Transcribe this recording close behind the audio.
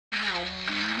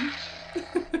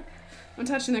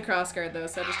touching the crossguard though,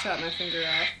 so I just chopped my finger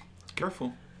off.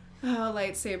 Careful. Oh,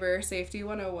 lightsaber safety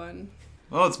 101.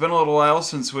 Well, it's been a little while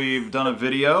since we've done a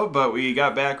video, but we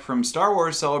got back from Star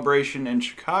Wars Celebration in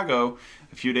Chicago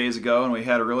a few days ago, and we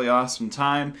had a really awesome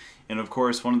time. And of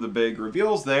course, one of the big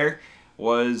reveals there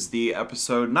was the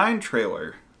Episode 9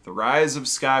 trailer, The Rise of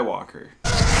Skywalker.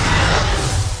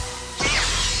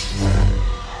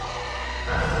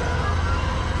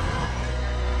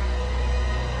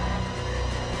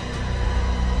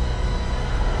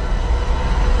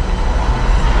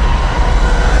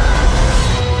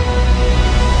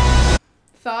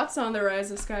 Thoughts on The Rise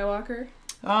of Skywalker?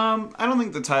 I don't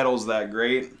think the title's that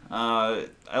great. I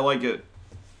like it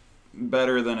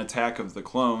better than Attack of the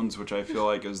Clones, which I feel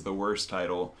like is the worst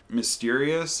title.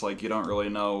 Mysterious, like you don't really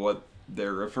know what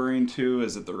they're referring to.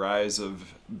 Is it the rise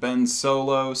of Ben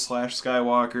Solo /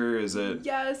 Skywalker? Is it...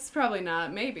 Yes, probably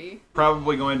not. Maybe.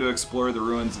 Probably going to explore the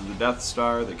ruins of the Death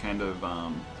Star. They kind of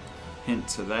hint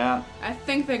to that. I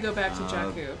think they go back to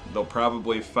Jakku. They'll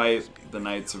probably fight the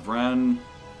Knights of Ren.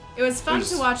 It was fun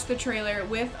to watch the trailer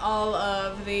with all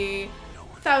of the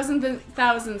thousands and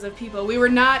thousands of people. We were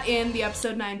not in the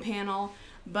Episode 9 panel,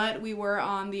 but we were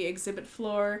on the exhibit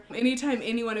floor. Anytime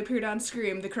anyone appeared on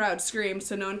screen, the crowd screamed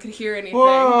so no one could hear anything.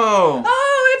 Whoa!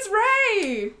 Oh, it's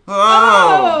Rey!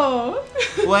 Oh!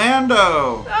 Lando!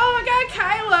 Oh my god,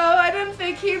 Kylo! I didn't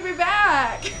think he'd be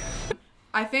back!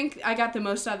 I think I got the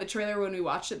most out of the trailer when we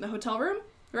watched it in the hotel room,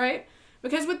 right?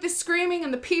 Because with the screaming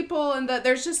and the people and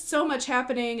there's just so much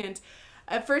happening, and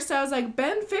at first I was like,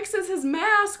 Ben fixes his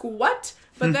mask, what?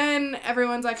 But then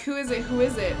everyone's like, who is it, who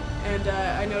is it? And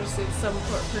I noticed it's some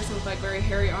person with like very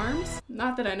hairy arms.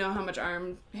 Not that I know how much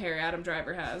arm hair Adam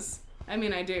Driver has. I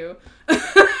mean, I do.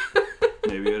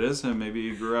 Maybe it is him, maybe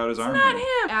he grew out his arm. It's not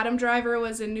him! Adam Driver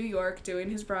was in New York doing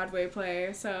his Broadway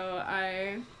play, so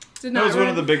I... That was one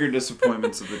of the bigger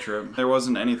disappointments of the trip. There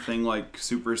wasn't anything like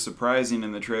super surprising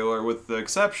in the trailer, with the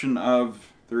exception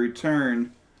of the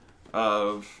return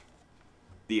of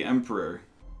the Emperor.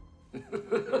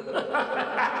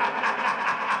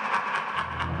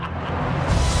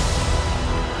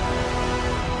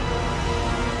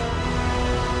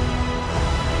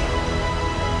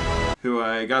 Who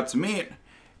I got to meet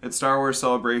at Star Wars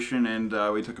Celebration,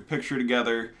 and we took a picture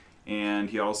together,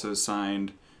 and he also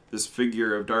signed this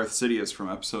figure of Darth Sidious from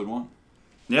Episode 1.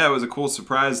 Yeah, it was a cool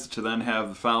surprise to then have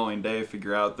the following day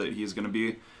figure out that he's going to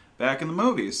be back in the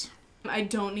movies. I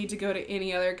don't need to go to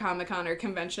any other Comic-Con or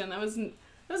convention. That was a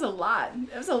lot.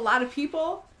 It was a lot of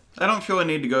people. I don't feel a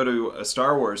need to go to a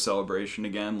Star Wars celebration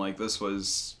again. Like, this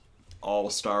was all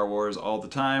Star Wars all the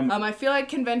time. I feel like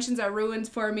conventions are ruined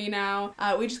for me now.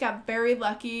 We just got very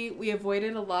lucky. We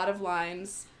avoided a lot of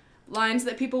lines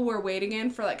that people were waiting in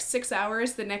for like 6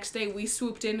 hours. The next day we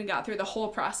swooped in and got through the whole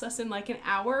process in like an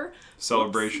hour.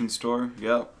 Celebration store,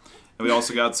 yep. And we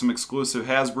also got some exclusive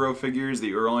Hasbro figures that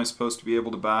you were only supposed to be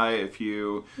able to buy if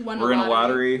you were in a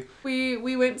lottery.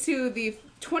 We went to the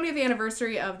 20th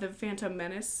anniversary of the Phantom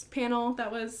Menace panel.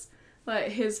 That was like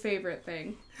his favorite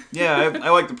thing. Yeah,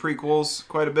 I like the prequels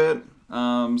quite a bit,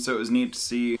 so it was neat to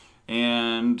see.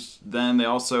 And then they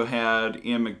also had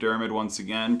Ian McDiarmid once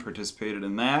again participated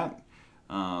in that.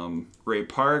 Ray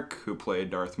Park, who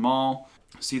played Darth Maul.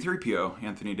 C-3PO,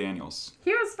 Anthony Daniels.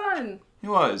 He was fun. He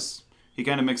was. He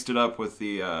kind of mixed it up with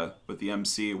the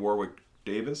MC Warwick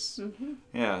Davis. Mm-hmm.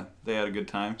 Yeah, they had a good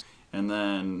time. And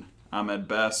then Ahmed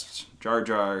Best, Jar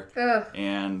Jar. Ugh.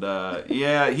 And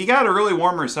yeah, he got a really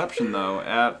warm reception though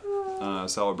at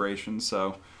Celebration,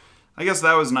 so I guess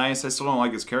that was nice. I still don't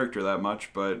like his character that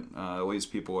much, but at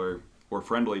least people were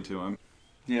friendly to him.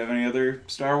 Do you have any other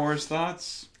Star Wars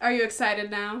thoughts? Are you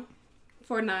excited now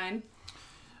for 9?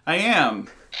 I am.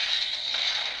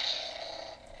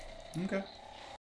 Okay.